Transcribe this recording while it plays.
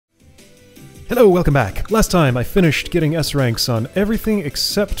Hello, welcome back. Last time I finished getting S ranks on everything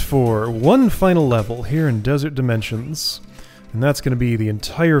except for one final level here in Desert Dimensions. And that's going to be the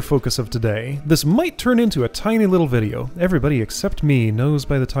entire focus of today. This might turn into a tiny little video. Everybody except me knows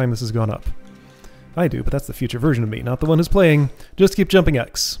by the time this has gone up. I do, but that's the future version of me, not the one who's playing. Just keep jumping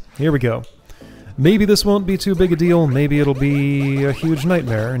X. Here we go. Maybe this won't be too big a deal, maybe it'll be a huge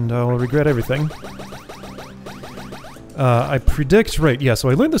nightmare and I'll regret everything. I predict, right, yeah, so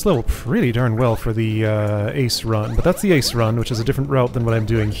I learned this level pretty darn well for the Ace run, but that's the Ace run, which is a different route than what I'm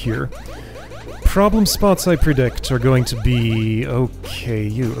doing here. Problem spots I predict are going to be... okay,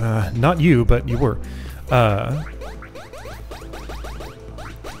 you, not you, but you were.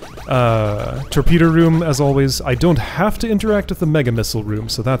 Torpedo room, as always. I don't have to interact with the Mega Missile room,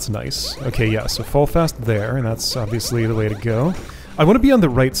 so that's nice. Okay, yeah, so fall fast there, and that's obviously the way to go. I want to be on the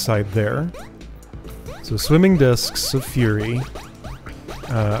right side there. So swimming discs of fury.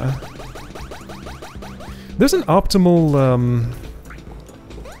 There's an optimal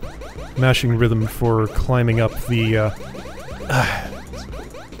mashing rhythm for climbing up the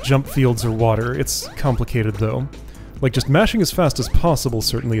jump fields or water. It's complicated though. Like just mashing as fast as possible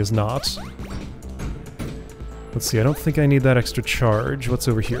certainly is not. Let's see, I don't think I need that extra charge. What's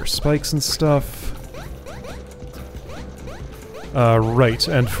over here? Spikes and stuff. Right,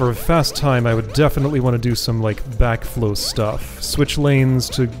 and for a fast time I would definitely want to do some, like, backflow stuff. Switch lanes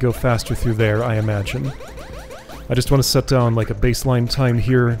to go faster through there, I imagine. I just want to set down, like, a baseline time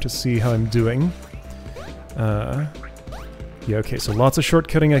here to see how I'm doing. Yeah, okay, so lots of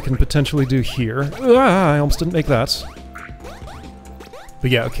shortcutting I can potentially do here. I almost didn't make that.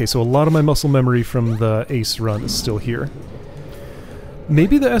 But yeah, okay, so a lot of my muscle memory from the Ace run is still here.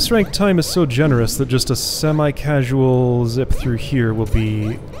 Maybe the S-rank time is so generous that just a semi-casual zip through here will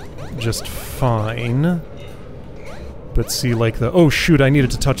be just fine. But see, like the... oh shoot, I needed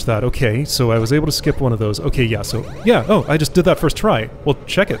to touch that. Okay, so I was able to skip one of those. Okay, yeah, so... yeah, oh, I just did that first try. Well,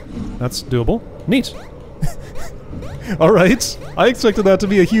 check it. That's doable. Neat. Alright, I expected that to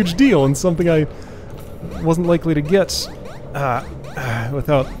be a huge deal and something I wasn't likely to get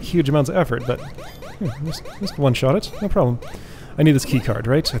without huge amounts of effort, but just one-shot it, no problem. I need this key card,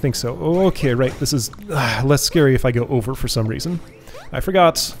 right? I think so. Okay, right, this is less scary if I go over for some reason. I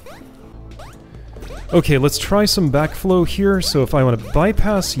forgot. Okay, let's try some backflow here, so if I want to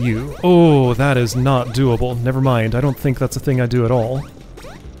bypass you... oh, that is not doable. Never mind, I don't think that's a thing I do at all.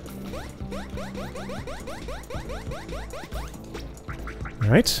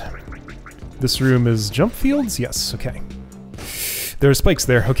 Alright. This room is jump fields? Yes, okay. There are spikes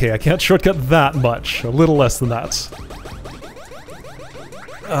there. Okay, I can't shortcut that much. A little less than that.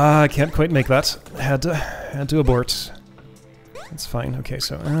 I can't quite make that. Had to abort. That's fine. Okay,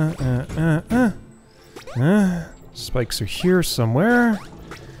 so... spikes are here somewhere.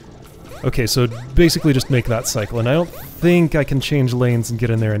 Okay, so basically just make that cycle, and I don't think I can change lanes and get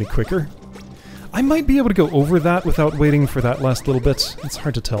in there any quicker. I might be able to go over that without waiting for that last little bit. It's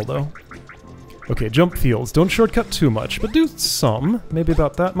hard to tell, though. Okay, jump fields. Don't shortcut too much, but do some. Maybe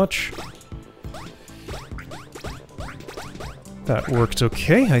about that much. That worked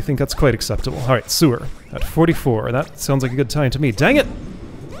okay. I think that's quite acceptable. Alright, sewer. At 44. That sounds like a good time to me. Dang it!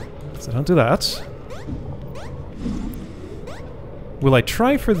 So don't do that. Will I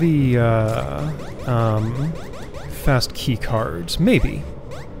try for the, fast key cards? Maybe.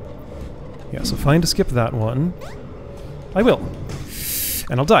 Yeah, so fine to skip that one. I will.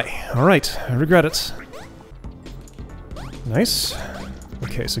 And I'll die. Alright, I regret it. Nice.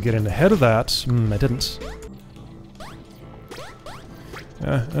 Okay, so get in ahead of that. I didn't.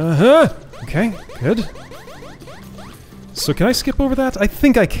 Okay, good. So can I skip over that? I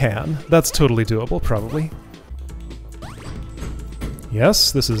think I can. That's totally doable, probably.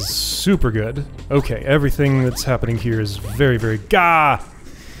 Yes, this is super good. Okay, everything that's happening here is very, very... gah!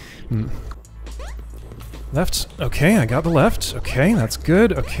 Left. Okay, I got the left. Okay, that's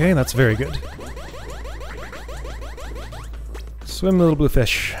good. Okay, that's very good. Swim, little blue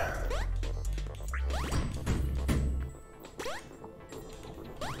fish.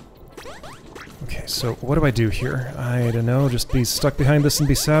 Okay, so what do I do here? I don't know, just be stuck behind this and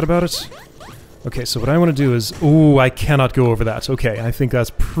be sad about it? Okay, so what I want to do is... ooh, I cannot go over that. Okay, I think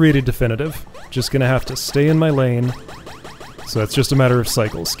that's pretty definitive. Just gonna have to stay in my lane. So it's just a matter of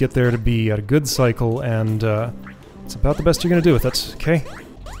cycles. Get there to be at a good cycle, and it's about the best you're gonna do with it, okay?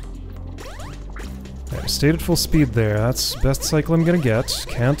 There, stayed at full speed there. That's the best cycle I'm gonna get.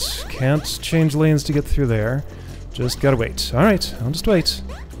 Can't change lanes to get through there. Just gotta wait. Alright, I'll just wait.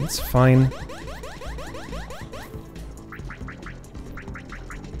 It's fine.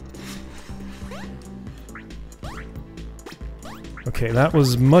 Okay, that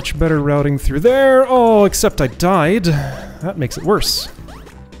was much better routing through there. Oh, except I died. That makes it worse.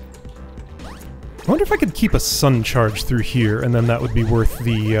 I wonder if I could keep a sun charge through here, and then that would be worth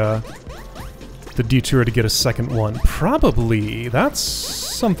the detour to get a second one. Probably. That's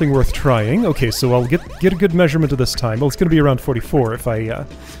something worth trying. Okay, so I'll get a good measurement of this time. Well, it's going to be around 44 if I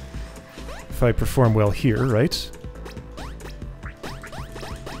perform well here, right?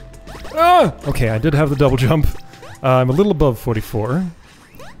 Ah! Okay, I did have the double jump. I'm a little above 44.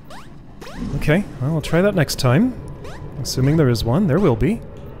 Okay, well, I'll try that next time. Assuming there is one. There will be.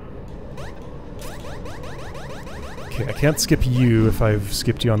 Okay, I can't skip you if I've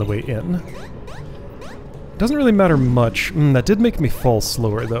skipped you on the way in. Doesn't really matter much. That did make me fall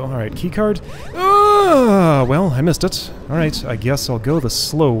slower, though. Alright, keycard. Ah, well, I missed it. Alright, I guess I'll go the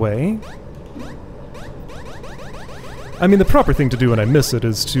slow way. I mean, the proper thing to do when I miss it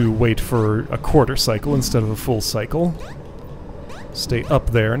is to wait for a quarter cycle instead of a full cycle. Stay up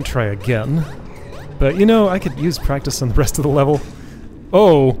there and try again. But, you know, I could use practice on the rest of the level.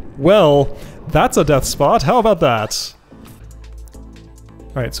 Oh, well, that's a death spot. How about that?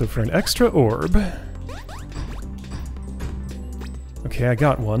 Alright, so for an extra orb... Okay, I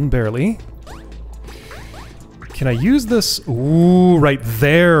got one, barely. Can I use this? Ooh, right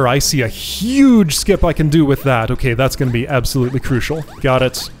there! I see a huge skip I can do with that. Okay, that's gonna be absolutely crucial. Got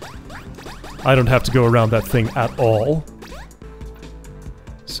it. I don't have to go around that thing at all.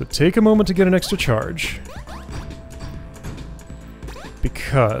 So take a moment to get an extra charge.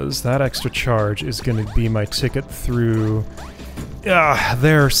 Because that extra charge is gonna be my ticket through...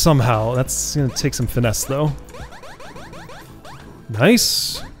 there somehow. That's gonna take some finesse, though.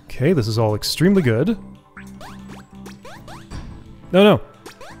 Nice! Okay, this is all extremely good. No.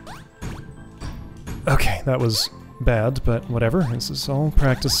 Okay, that was bad, but whatever. This is all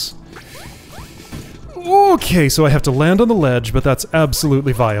practice. Okay, so I have to land on the ledge, but that's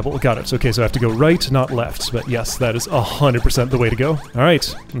absolutely viable. Got it. Okay, so I have to go right, not left. But yes, that is 100% the way to go.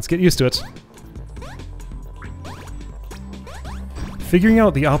 Alright, let's get used to it. Figuring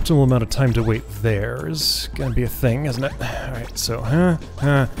out the optimal amount of time to wait there is gonna be a thing, isn't it? Alright, so,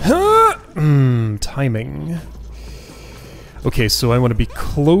 timing. Okay, so I want to be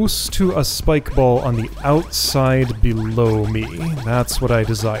close to a spike ball on the outside below me. That's what I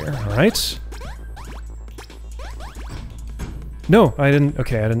desire, alright? No, I didn't...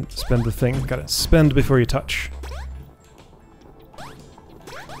 Okay, I didn't spend the thing. Gotta spend before you touch.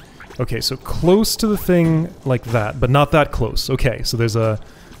 Okay, so close to the thing like that, but not that close. Okay, so there's a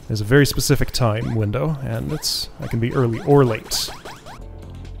very specific time window, and I can be early or late.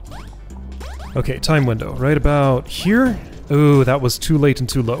 Okay, time window. Right about here. Ooh, that was too late and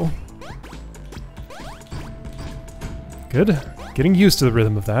too low. Good. Getting used to the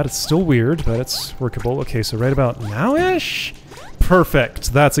rhythm of that. It's still weird, but it's workable. Okay, so right about now-ish?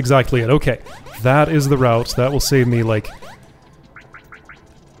 Perfect. That's exactly it. Okay. That is the route. That will save me, like...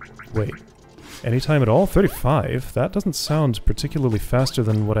 Wait. Anytime at all? 35? That doesn't sound particularly faster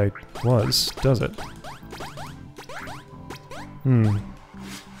than what I was, does it?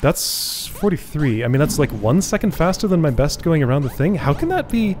 That's 43. I mean, that's like 1 second faster than my best going around the thing? How can that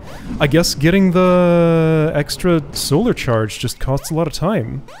be? I guess getting the extra solar charge just costs a lot of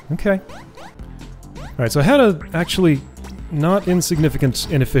time. Okay. Alright, so I had a actually not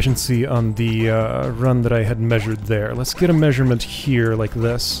insignificant inefficiency on the run that I had measured there. Let's get a measurement here like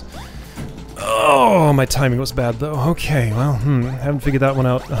this. Oh, my timing was bad though. Okay, well, haven't figured that one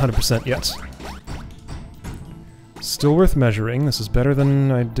out 100% yet. Still worth measuring. This is better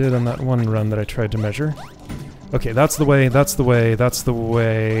than I did on that one run that I tried to measure. Okay, that's the way, that's the way, that's the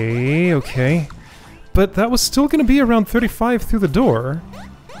way. Okay. But that was still going to be around 35 through the door.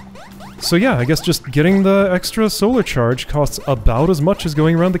 So yeah, I guess just getting the extra solar charge costs about as much as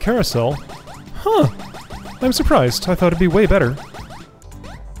going around the carousel. Huh. I'm surprised. I thought it'd be way better.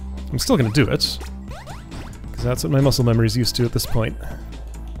 I'm still going to do it. Because that's what my muscle memory's used to at this point.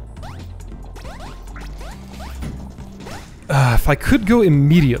 If I could go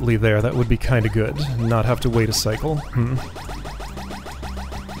immediately there, that would be kind of good. Not have to wait a cycle.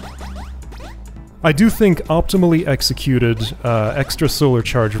 I do think optimally executed extra solar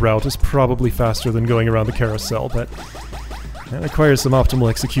charge route is probably faster than going around the carousel, but it requires some optimal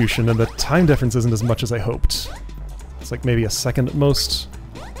execution, and the time difference isn't as much as I hoped. It's like maybe a second at most.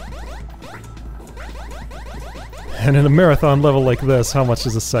 And in a marathon level like this, how much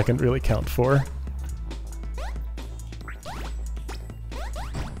does a second really count for?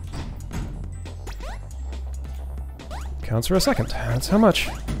 Counts for a second. That's how much.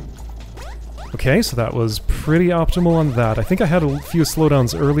 Okay, so that was pretty optimal on that. I think I had a few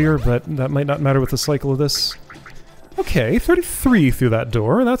slowdowns earlier, but that might not matter with the cycle of this. Okay. Okay, 33 through that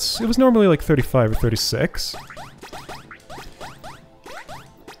door. It was normally like 35 or 36.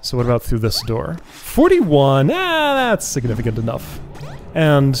 So what about through this door? 41! That's significant enough.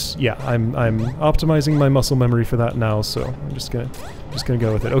 And yeah, I'm optimizing my muscle memory for that now, so I'm just gonna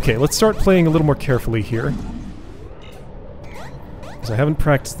go with it. Okay, let's start playing a little more carefully here. Because I haven't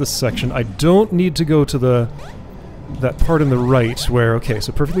practiced this section. I don't need to go to that part in the right where, okay,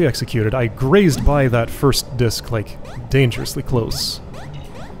 so perfectly executed. I grazed by that first disc, like, dangerously close.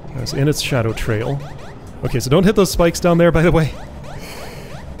 I was in its shadow trail. Okay, so don't hit those spikes down there, by the way.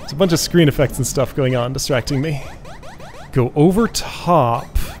 There's a bunch of screen effects and stuff going on, distracting me. Go over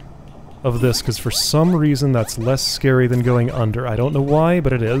top of this, because for some reason that's less scary than going under. I don't know why,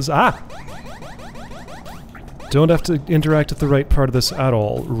 but it is. Ah! Don't have to interact with the right part of this at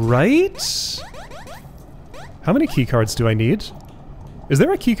all. Right? How many keycards do I need? Is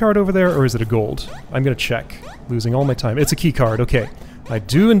there a keycard over there, or is it a gold? I'm gonna check. Losing all my time. It's a keycard, okay. I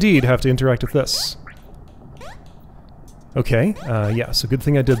do indeed have to interact with this. Okay, yeah, so good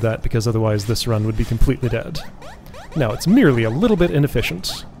thing I did that, because otherwise this run would be completely dead. Now, it's merely a little bit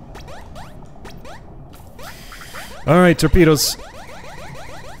inefficient. Alright, torpedoes.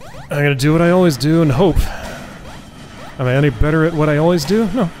 I'm gonna do what I always do and hope. Am I any better at what I always do?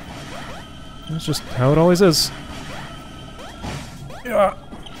 No. That's just how it always is. Yeah.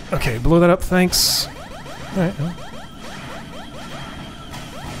 Okay, blow that up, thanks. Alright.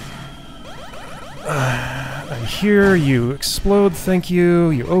 I'm here, you explode, thank you.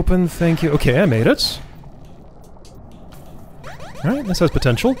 You open, thank you. Okay, I made it. Alright, this has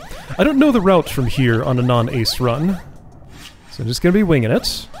potential. I don't know the route from here on a non-ace run, so I'm just gonna be winging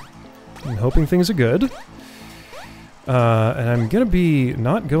it. I'm hoping things are good. And I'm gonna be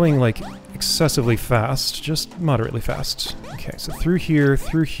not going, like, excessively fast, just moderately fast. Okay, so through here,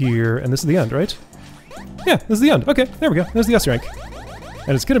 and this is the end, right? Yeah, this is the end. Okay, there we go. There's the S rank.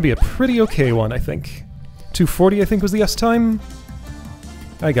 And it's gonna be a pretty okay one, I think. 240, I think, was the S time.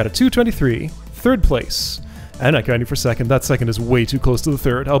 I got a 223. Third place. And not grinding for second. That second is way too close to the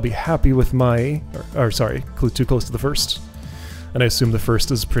third. I'll be happy with my... Or sorry, too close to the first. And I assume the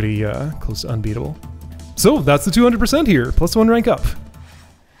first is pretty close to unbeatable. So, that's the 200% here. Plus 1 rank up.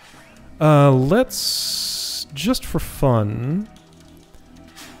 Let's, just for fun,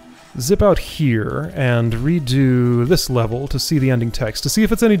 zip out here and redo this level to see the ending text. To see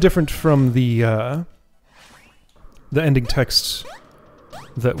if it's any different from the ending text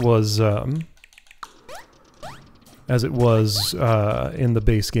that was... as it was in the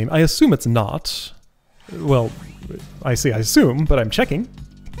base game. I assume it's not. Well, I say I assume, but I'm checking.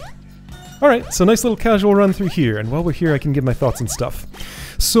 Alright, so nice little casual run through here, and while we're here I can give my thoughts and stuff.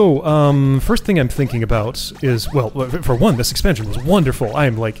 So, first thing I'm thinking about is, well, for one, this expansion was wonderful. I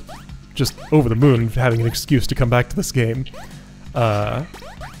am, like, just over the moon having an excuse to come back to this game. I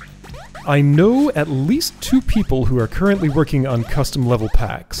know at least 2 people who are currently working on custom level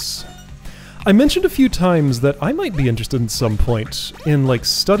packs. I mentioned a few times that I might be interested at some point in, like,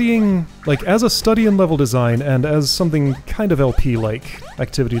 studying, like, as a study in level design and as something kind of LP-like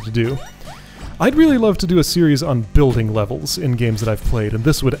activity to do. I'd really love to do a series on building levels in games that I've played, and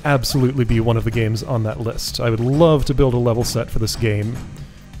this would absolutely be one of the games on that list. I would love to build a level set for this game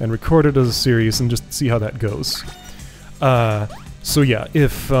and record it as a series and just see how that goes. So yeah,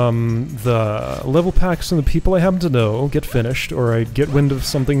 if the level packs and the people I happen to know get finished, or I get wind of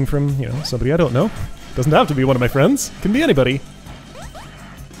something from, you know, somebody I don't know, doesn't have to be one of my friends, can be anybody,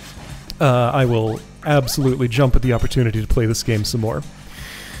 I will absolutely jump at the opportunity to play this game some more.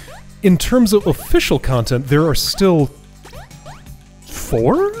 In terms of official content, there are still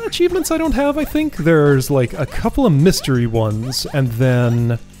 4 achievements I don't have, I think. There's like a couple of mystery ones, and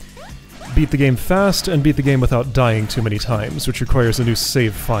then beat the game fast and beat the game without dying too many times, which requires a new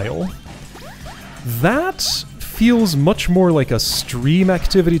save file. That feels much more like a stream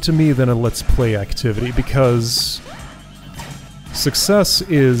activity to me than a Let's Play activity, because success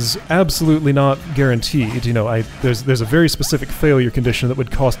is absolutely not guaranteed. You know, there's a very specific failure condition that would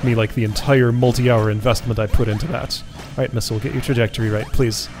cost me like the entire multi-hour investment I put into that. Alright, Missile, get your trajectory right,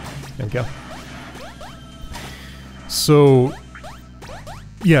 please. There we go. So,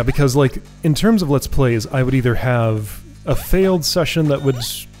 yeah, because, like, in terms of Let's Plays, I would either have a failed session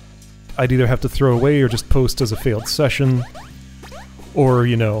that I'd either have to throw away or just post as a failed session, or,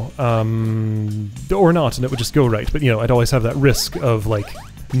 you know, or not, and it would just go right. But, you know, I'd always have that risk of, like,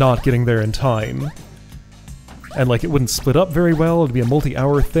 not getting there in time. And, like, it wouldn't split up very well, it'd be a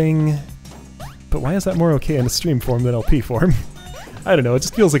multi-hour thing. But why is that more okay in a stream form than LP form? I don't know, it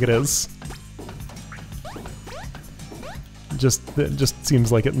just feels like it is. It just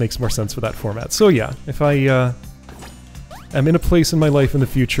seems like it makes more sense for that format. So yeah, if I am in a place in my life in the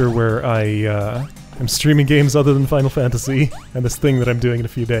future where I am streaming games other than Final Fantasy and this thing that I'm doing in a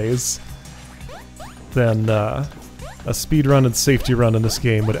few days, then a speedrun and safety run in this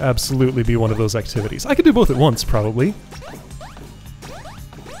game would absolutely be one of those activities. I could do both at once, probably.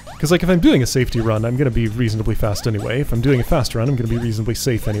 Because, like, if I'm doing a safety run, I'm going to be reasonably fast anyway. If I'm doing a fast run, I'm going to be reasonably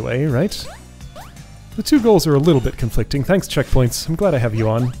safe anyway, right? The two goals are a little bit conflicting. Thanks, Checkpoints. I'm glad I have you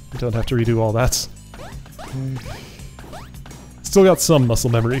on. I don't have to redo all that. Still got some muscle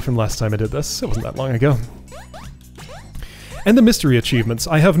memory from last time I did this. It wasn't that long ago. And the mystery achievements.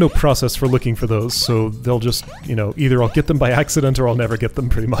 I have no process for looking for those, so they'll just, you know, either I'll get them by accident or I'll never get them,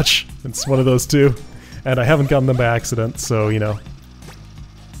 pretty much. It's one of those two. And I haven't gotten them by accident, so, you know,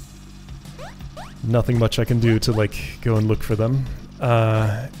 nothing much I can do to, like, go and look for them.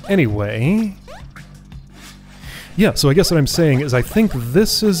 Anyway... Yeah, so I guess what I'm saying is I think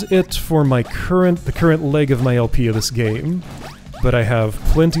this is it for my the current leg of my LP of this game, but I have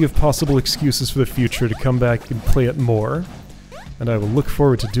plenty of possible excuses for the future to come back and play it more, and I will look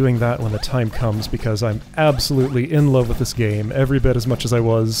forward to doing that when the time comes, because I'm absolutely in love with this game, every bit as much as I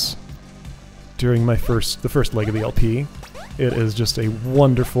was during the first leg of the LP. It is just a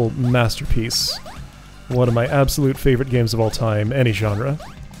wonderful masterpiece. One of my absolute favorite games of all time, any genre.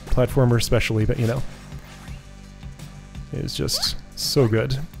 Platformer especially, but you know. It is just so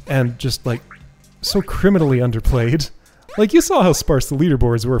good. And just, like, so criminally underplayed. Like, you saw how sparse the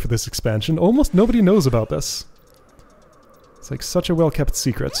leaderboards were for this expansion. Almost nobody knows about this. It's like such a well-kept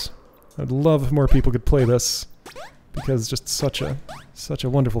secret. I'd love if more people could play this, because it's just such a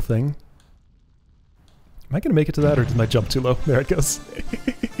wonderful thing. Am I gonna make it to that, or did I jump too low? There it goes.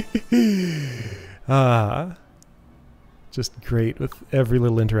 Just great with every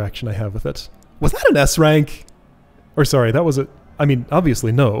little interaction I have with it. Was that an S rank? Or sorry, that was a... I mean,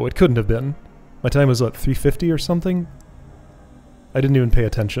 obviously no, it couldn't have been. My time was, what, 350 or something? I didn't even pay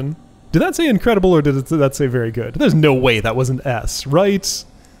attention. Did that say incredible or did that say very good? There's no way that was an S, right?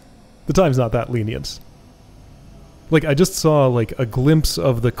 The time's not that lenient. Like, I just saw, like, a glimpse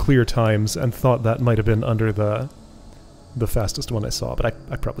of the clear times and thought that might have been under the fastest one I saw, but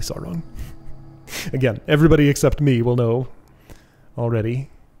I probably saw wrong. Again, everybody except me will know already,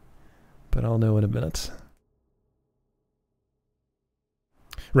 but I'll know in a minute.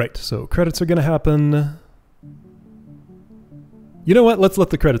 Right, so credits are gonna happen. You know what? Let's let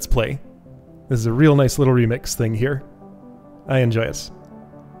the credits play. This is a real nice little remix thing here. I enjoy it.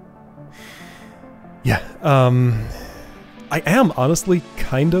 Yeah, I am honestly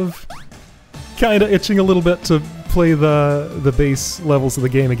kind of itching a little bit to play the base levels of the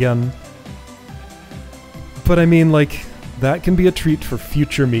game again. But I mean, like, that can be a treat for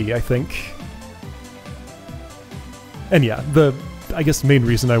future me, I think. And yeah, I guess the main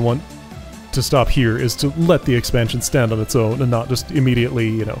reason I want to stop here is to let the expansion stand on its own and not just immediately,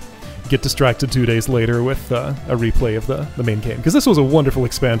 you know, get distracted 2 days later with a replay of the main game. Because this was a wonderful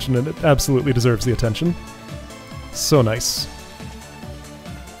expansion and it absolutely deserves the attention. So nice.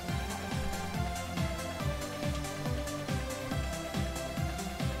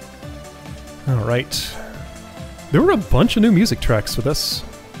 Alright. There were a bunch of new music tracks for this.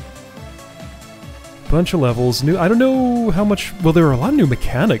 Bunch of levels, new. I don't know how much. Well, there were a lot of new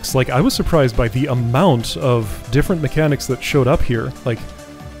mechanics. Like, I was surprised by the amount of different mechanics that showed up here. Like,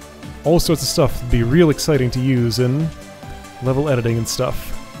 all sorts of stuff would be real exciting to use in level editing and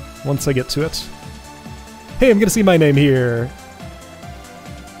stuff once I get to it. Hey, I'm gonna see my name here.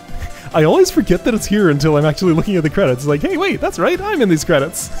 I always forget that it's here until I'm actually looking at the credits. Like, hey, wait, that's right, I'm in these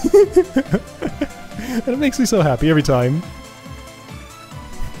credits. And it makes me so happy every time.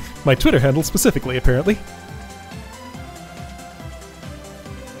 My Twitter handle specifically, apparently.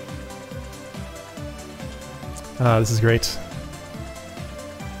 Ah, this is great.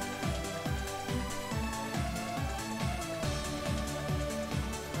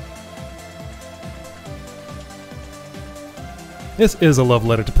 This is a love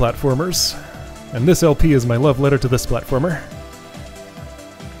letter to platformers, and this LP is my love letter to this platformer.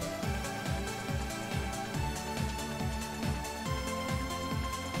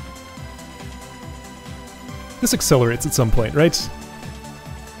 This accelerates at some point, right?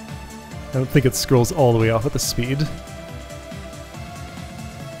 I don't think it scrolls all the way off at the speed.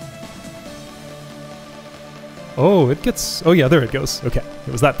 Oh, it gets... Oh yeah, there it goes. Okay,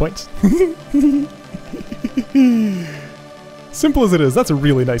 it was that point. Simple as it is, that's a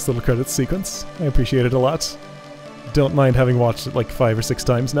really nice little credits sequence. I appreciate it a lot. Don't mind having watched it like 5 or 6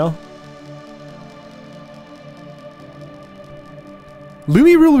 times now.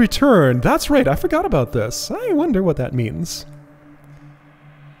 Lumi will return! That's right, I forgot about this. I wonder what that means.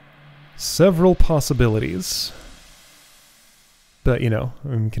 Several possibilities. But, you know,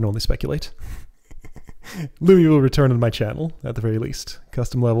 we can only speculate. Lumi will return on my channel, at the very least.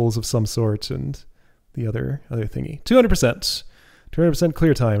 Custom levels of some sort and the other thingy. 200%. 200%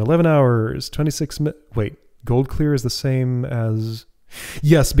 clear time. 11 hours. 26 minutes. Wait, gold clear is the same as...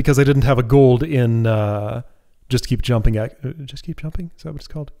 Yes, because I didn't have a gold in Just Keep Jumping. Just Keep Jumping? Is that what it's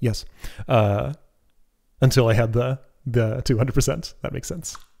called? Yes. Until I had the 200%. That makes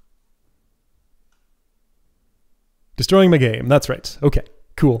sense. Destroying my game. That's right. Okay,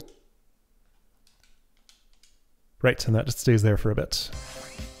 cool. Right, and that just stays there for a bit.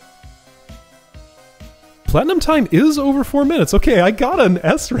 Platinum time is over 4 minutes. Okay, I got an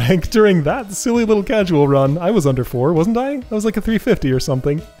S rank during that silly little casual run. I was under 4, wasn't I? I was like a 350 or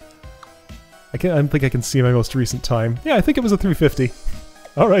something. I don't think I can see my most recent time. Yeah, I think it was a 350.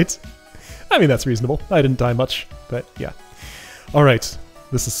 All right. I mean, that's reasonable. I didn't die much, but yeah. All right,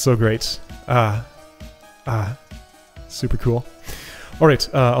 this is so great. Super cool.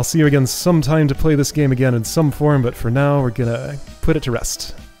 Alright, I'll see you again sometime to play this game again in some form, but for now we're gonna put it to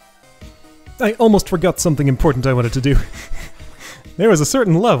rest. I almost forgot something important I wanted to do. There was a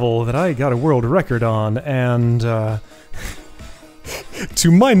certain level that I got a world record on, and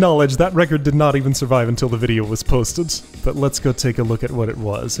to my knowledge that record did not even survive until the video was posted. But let's go take a look at what it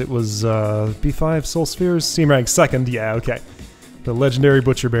was. It was B5 Soul Spheres, Steam Rank 2nd, yeah, okay. The legendary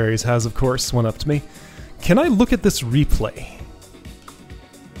Butcher Berries has, of course, one-upped me. Can I look at this replay?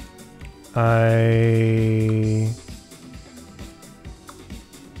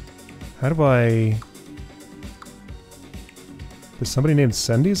 How do I... There's somebody named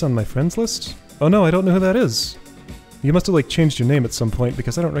Sendy's on my friends list? Oh no, I don't know who that is. You must have like changed your name at some point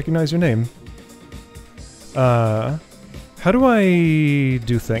because I don't recognize your name. How do I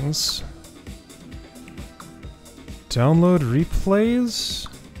do things? Download replays?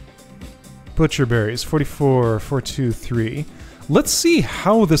 Butcher Berries, 44, 423. Let's see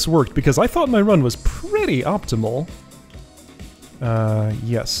how this worked, because I thought my run was pretty optimal.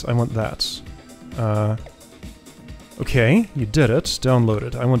 Yes, I want that. Okay, you did it. Download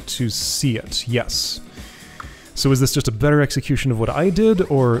it. I want to see it. Yes. So is this just a better execution of what I did,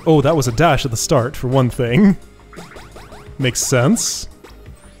 or... Oh, that was a dash at the start, for one thing. Makes sense.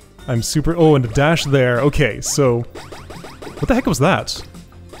 I'm super... Oh, and a dash there. Okay, so... What the heck was that?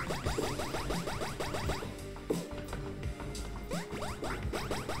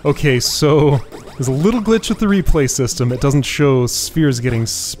 Okay, so there's a little glitch with the replay system. It doesn't show spheres getting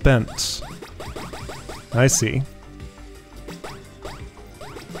spent. I see.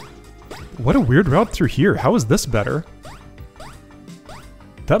 What a weird route through here. How is this better?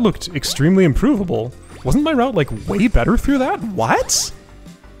 That looked extremely improvable. Wasn't my route, like, way better through that? What?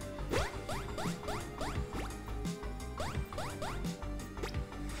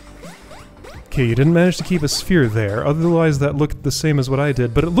 Okay, you didn't manage to keep a sphere there, otherwise that looked the same as what I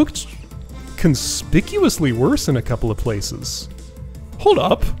did, but it looked conspicuously worse in a couple of places. Hold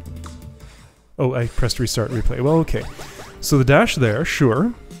up! Oh, I pressed restart replay. Well, okay. So the dash there,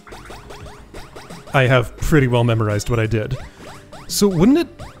 sure. I have pretty well memorized what I did. So wouldn't it...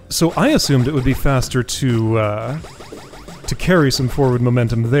 So I assumed it would be faster to carry some forward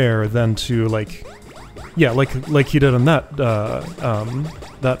momentum there than to, like... Yeah, like he did on that,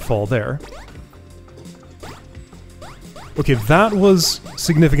 that fall there. Okay, that was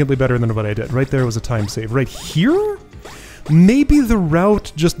significantly better than what I did. Right there was a time save. Right here? Maybe the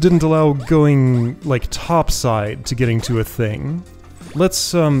route just didn't allow going, like, topside to getting to a thing.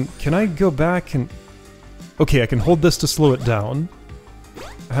 Let's, can I go back and... Okay, I can hold this to slow it down.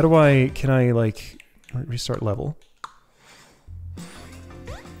 How do I... Can I, like... Restart level?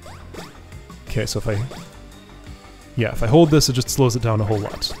 Okay, so if I... Yeah, if I hold this, it just slows it down a whole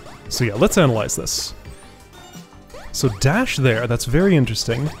lot. So yeah, let's analyze this. So dash there, that's very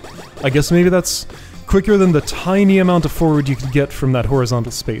interesting. I guess maybe that's quicker than the tiny amount of forward you could get from that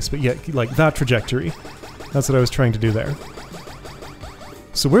horizontal space, but yeah, like that trajectory. That's what I was trying to do there.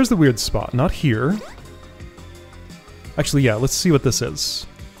 So where's the weird spot? Not here. Actually, yeah, let's see what this is.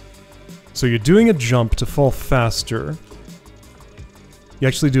 So you're doing a jump to fall faster. You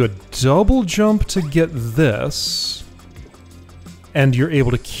actually do a double jump to get this. And you're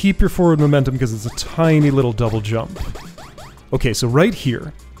able to keep your forward momentum because it's a tiny little double jump. Okay, so right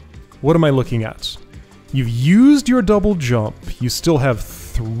here, what am I looking at? You've used your double jump. You still have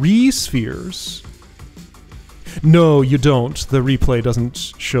 3 spheres. No, you don't. The replay doesn't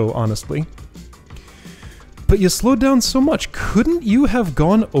show, honestly. But you slowed down so much. Couldn't you have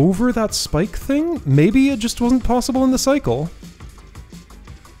gone over that spike thing? Maybe it just wasn't possible in the cycle.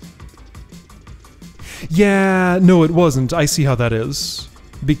 Yeah, no, it wasn't. I see how that is.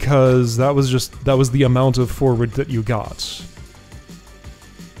 Because that was the amount of forward that you got.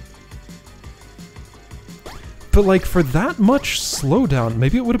 But like, for that much slowdown,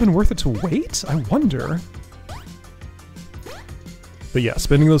 maybe it would have been worth it to wait? I wonder. But yeah,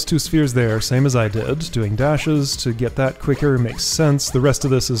 spinning those 2 spheres there, same as I did. Doing dashes to get that quicker makes sense. The rest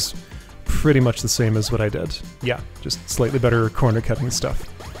of this is pretty much the same as what I did. Yeah, just slightly better corner cutting stuff.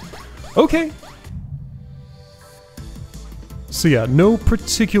 Okay. So yeah, no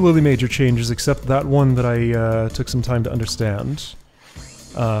particularly major changes except that one that I took some time to understand.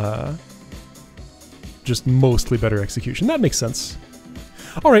 Just mostly better execution. That makes sense.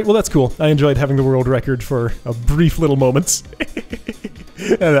 Alright, well that's cool. I enjoyed having the world record for a brief little moment.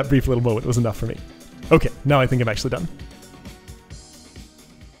 And that brief little moment was enough for me. Okay, now I think I'm actually done.